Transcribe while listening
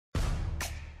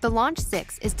The Launch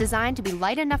 6 is designed to be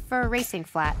light enough for a racing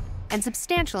flat and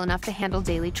substantial enough to handle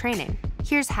daily training.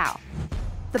 Here's how.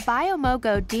 The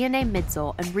BioMogo DNA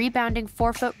midsole and rebounding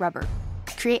forefoot rubber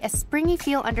create a springy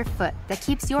feel underfoot that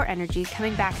keeps your energy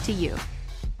coming back to you.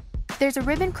 There's a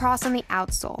ribbon cross on the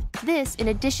outsole. This, in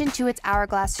addition to its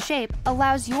hourglass shape,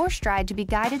 allows your stride to be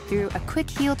guided through a quick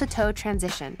heel-to-toe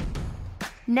transition.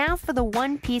 Now for the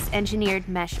one-piece engineered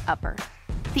mesh upper.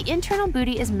 The internal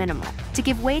booty is minimal to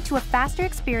give way to a faster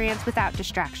experience without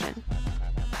distraction.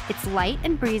 It's light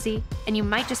and breezy, and you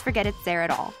might just forget it's there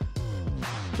at all.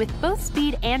 With both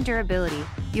speed and durability,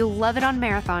 you'll love it on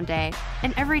marathon day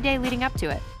and every day leading up to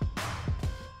it.